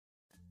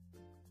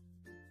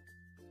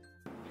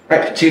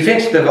Right, to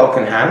fit the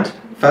Vulcan hand,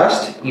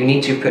 first you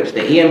need to put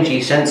the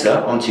EMG sensor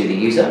onto the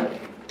user.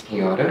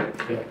 You got it?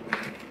 Yeah.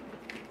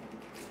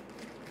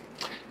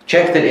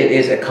 Check that it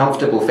is a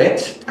comfortable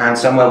fit and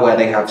somewhere where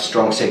they have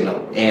strong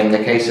signal. In the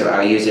case of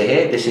our user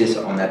here, this is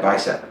on their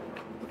bicep.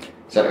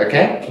 Is that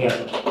okay?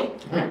 Yeah.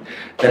 Right.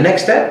 The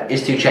next step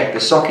is to check the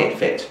socket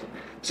fit.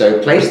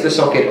 So place the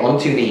socket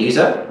onto the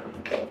user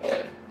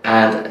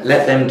and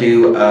let them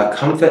do a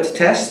comfort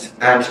test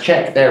and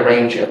check their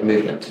range of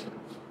movement.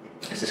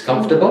 Is this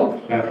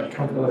comfortable? Yeah,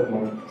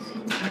 comfortable.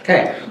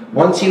 Okay,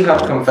 once you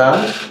have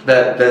confirmed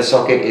that the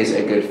socket is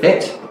a good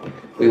fit,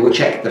 we will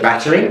check the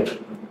battery.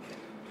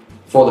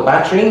 For the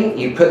battery,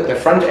 you put the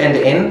front end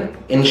in,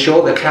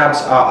 ensure the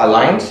tabs are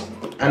aligned,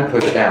 and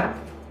push down.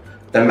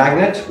 The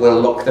magnet will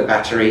lock the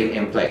battery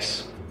in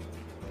place.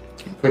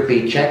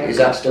 Quickly check, is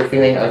that still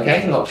feeling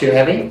okay? Not too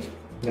heavy?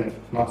 Yeah,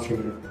 not too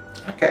heavy.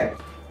 Okay.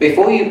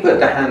 Before you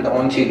put the hand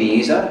onto the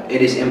user,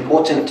 it is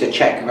important to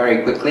check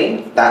very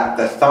quickly that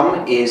the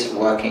thumb is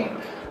working.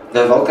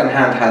 The Vulcan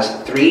hand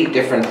has 3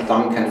 different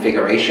thumb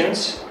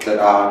configurations that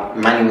are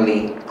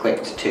manually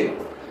clicked to.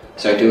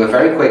 So do a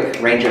very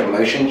quick range of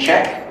motion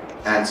check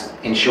and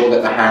ensure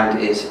that the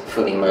hand is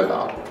fully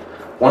mobile.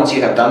 Once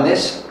you have done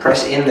this,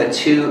 press in the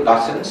 2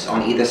 buttons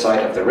on either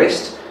side of the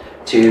wrist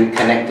to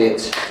connect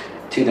it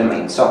to the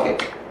main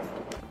socket.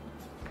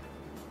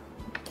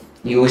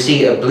 You will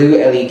see a blue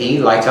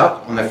LED light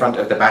up on the front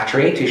of the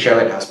battery to show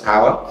it has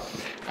power,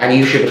 and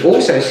you should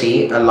also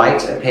see a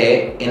light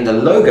appear in the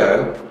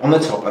logo on the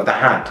top of the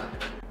hand.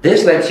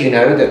 This lets you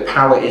know that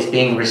power is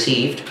being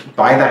received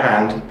by the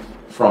hand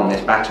from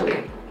this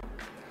battery.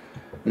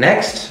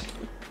 Next,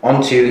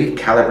 onto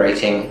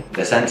calibrating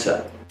the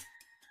sensor.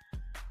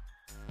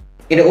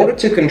 In order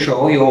to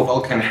control your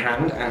Vulcan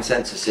hand and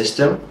sensor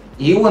system,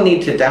 you will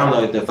need to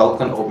download the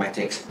Vulcan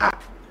Augmetics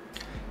app.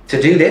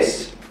 To do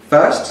this,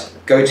 first,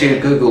 go to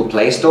Google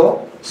Play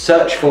Store,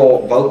 search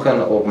for Vulcan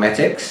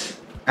Augmetics,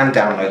 and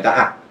download the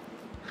app.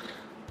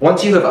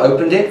 Once you have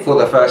opened it for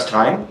the first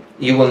time,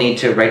 you will need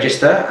to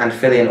register and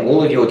fill in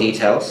all of your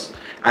details,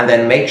 and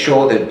then make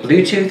sure that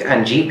Bluetooth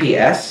and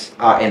GPS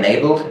are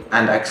enabled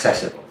and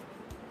accessible.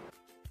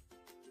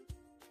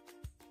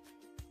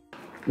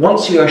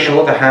 Once you are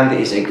sure the hand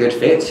is a good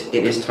fit,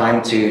 it is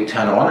time to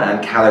turn on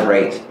and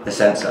calibrate the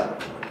sensor.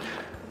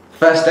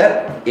 First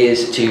step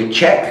is to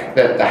check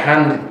that the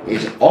hand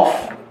is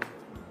off.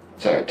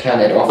 So turn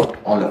it off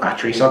on the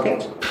battery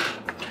socket.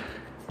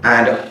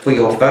 And for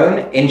your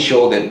phone,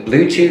 ensure that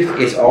Bluetooth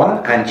is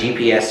on and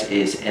GPS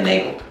is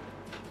enabled.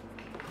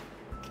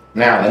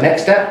 Now the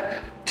next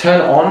step,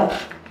 turn on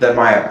the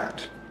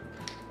Myoband.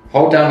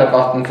 Hold down the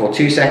button for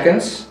 2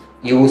 seconds.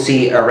 You will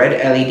see a red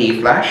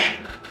LED flash,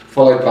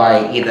 followed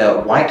by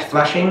either white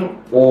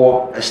flashing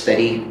or a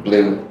steady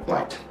blue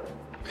light.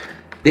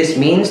 This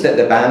means that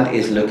the band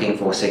is looking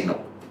for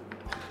signal.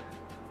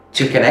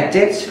 To connect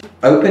it,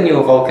 open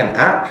your Vulcan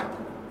app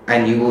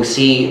and you will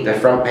see the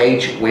front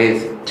page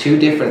with 2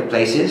 different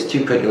places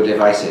to put your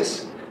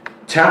devices.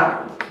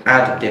 Tap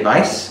Add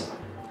Device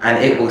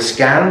and it will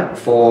scan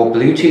for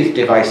Bluetooth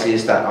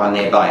devices that are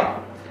nearby.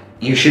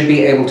 You should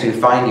be able to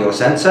find your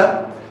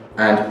sensor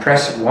and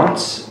press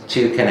once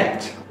to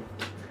connect.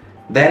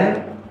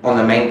 Then on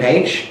the main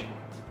page,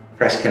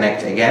 press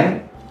connect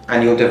again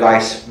and your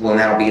device will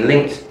now be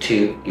linked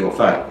to your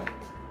phone.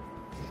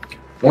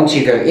 Once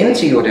you go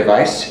into your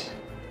device,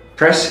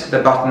 press the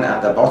button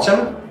at the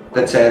bottom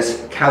that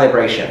says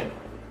Calibration.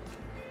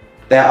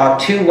 There are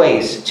 2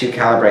 ways to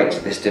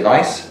calibrate this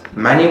device,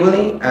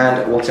 manually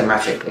and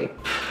automatically.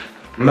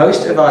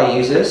 Most of our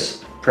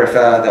users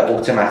prefer the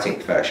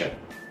automatic version.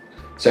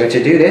 So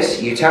to do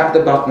this, you tap the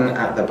button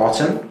at the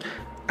bottom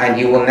and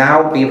you will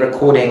now be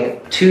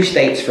recording 2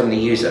 states from the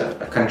user,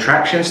 a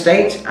contraction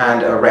state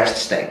and a rest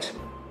state.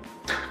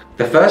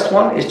 The first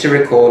one is to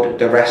record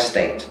the rest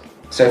state.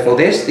 So for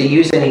this, the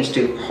user needs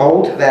to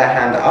hold their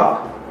hand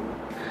up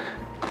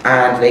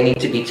and they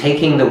need to be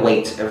taking the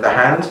weight of the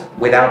hand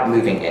without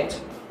moving it.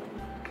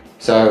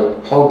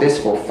 So hold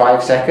this for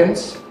 5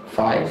 seconds.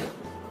 5,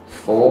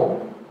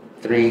 4,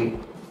 3,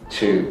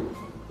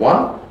 2,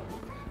 1.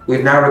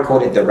 We've now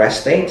recorded the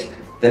rest state.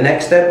 The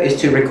next step is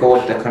to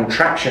record the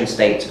contraction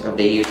state of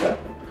the user.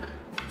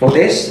 For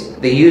this,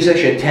 the user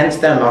should tense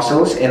their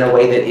muscles in a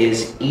way that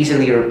is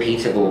easily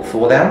repeatable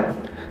for them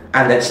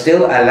and that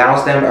still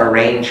allows them a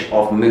range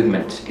of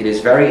movement. It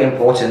is very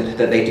important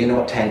that they do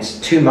not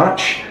tense too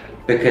much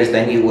because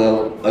then you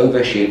will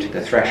overshoot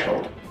the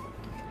threshold.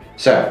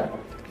 So,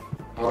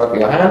 hold up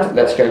your hand,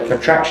 let's go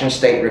contraction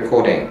state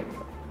recording.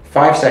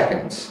 5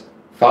 seconds.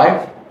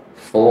 5,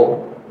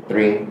 4,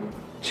 3,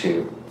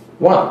 2,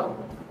 1.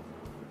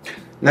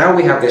 Now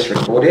we have this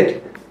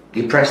recorded,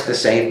 you press the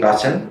save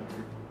button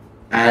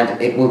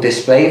and it will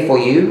display for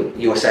you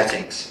your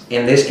settings.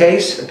 In this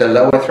case, the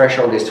lower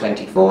threshold is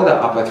 24, the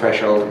upper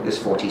threshold is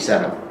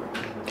 47.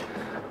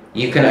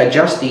 You can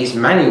adjust these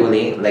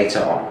manually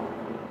later on.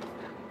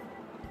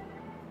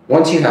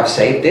 Once you have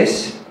saved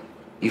this,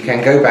 you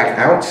can go back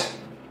out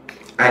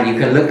and you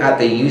can look at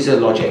the user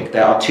logic.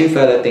 There are 2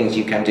 further things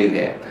you can do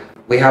here.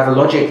 We have a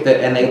logic that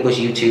enables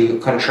you to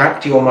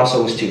contract your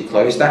muscles to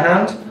close the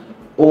hand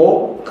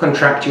or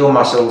contract your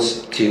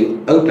muscles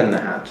to open the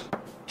hand.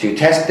 To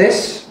test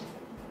this,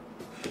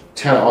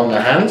 turn on the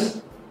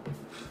hand.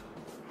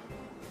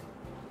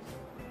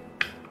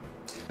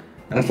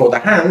 And for the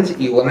hand,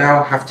 you will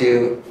now have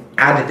to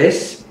add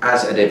this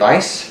as a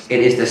device.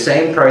 It is the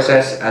same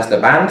process as the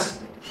band.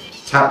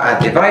 Tap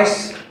add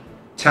device,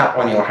 tap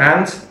on your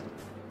hand,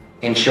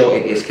 ensure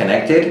it is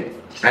connected,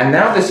 and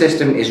now the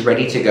system is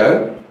ready to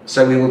go.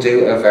 So we will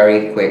do a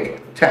very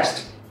quick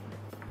test.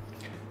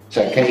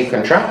 So can you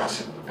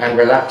contract and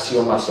relax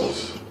your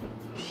muscles?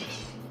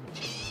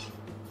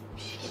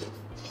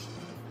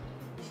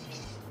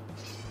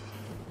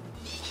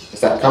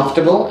 Is that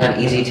comfortable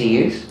and easy to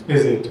use?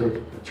 Easy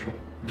to control.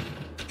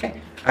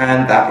 Okay.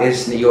 And that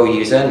is your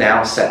user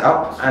now set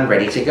up and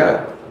ready to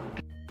go.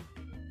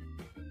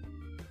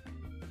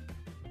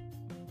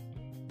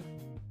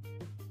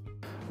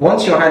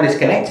 Once your hand is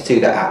connected to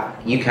the app,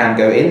 you can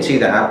go into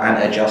the app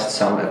and adjust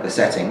some of the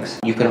settings.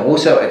 You can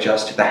also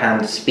adjust the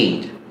hand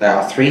speed. There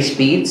are 3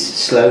 speeds,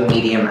 slow,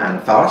 medium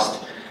and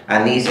fast,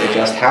 and these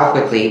adjust how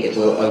quickly it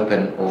will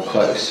open or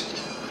close.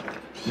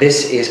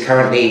 This is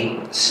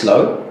currently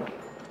slow,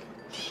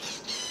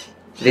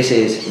 this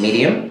is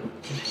medium,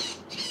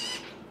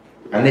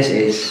 and this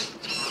is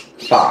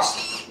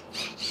fast.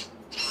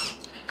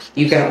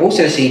 You can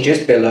also see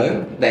just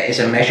below there is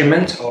a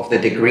measurement of the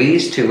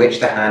degrees to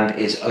which the hand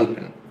is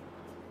open.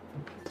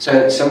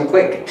 So some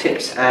quick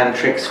tips and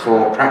tricks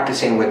for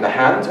practicing with the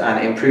hand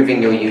and improving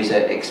your user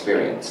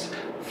experience.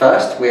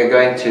 First, we are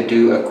going to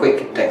do a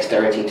quick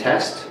dexterity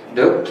test.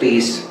 Doug,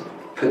 please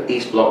put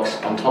these blocks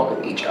on top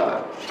of each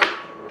other.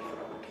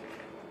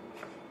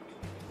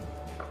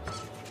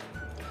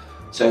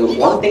 So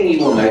one thing you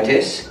will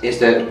notice is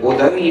that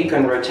although you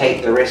can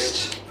rotate the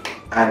wrist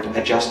and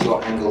adjust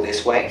your angle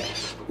this way,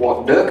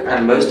 what Doug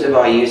and most of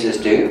our users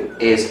do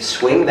is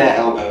swing their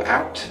elbow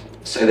out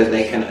so that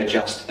they can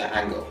adjust the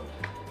angle.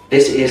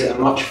 This is a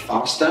much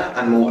faster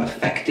and more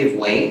effective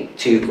way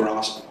to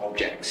grasp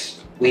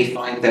objects. We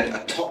find that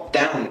a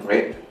top-down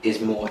grip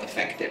is more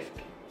effective.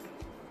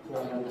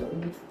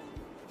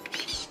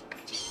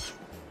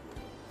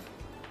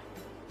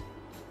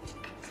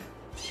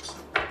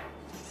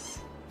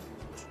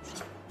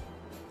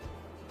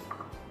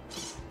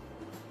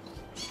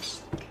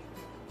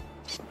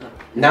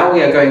 Now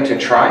we are going to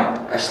try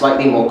a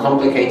slightly more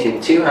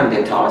complicated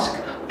two-handed task,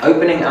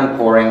 opening and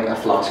pouring a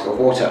flask of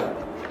water.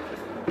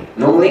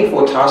 Normally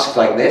for tasks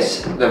like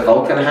this, the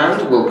Vulcan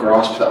hand will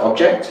grasp the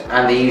object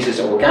and the user's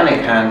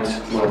organic hand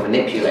will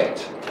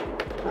manipulate.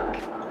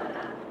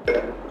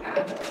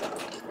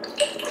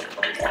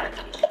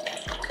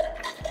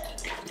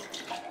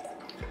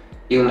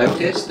 You'll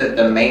notice that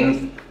the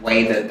main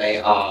way that they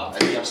are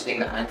adjusting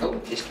the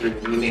angle is through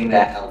moving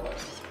their elbow.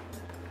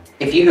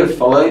 If you have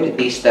followed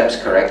these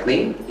steps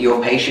correctly,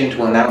 your patient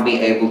will now be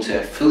able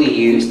to fully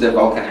use the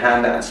Vulcan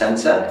hand and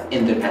sensor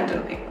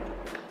independently.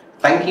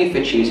 Thank you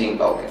for choosing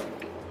Vulcan.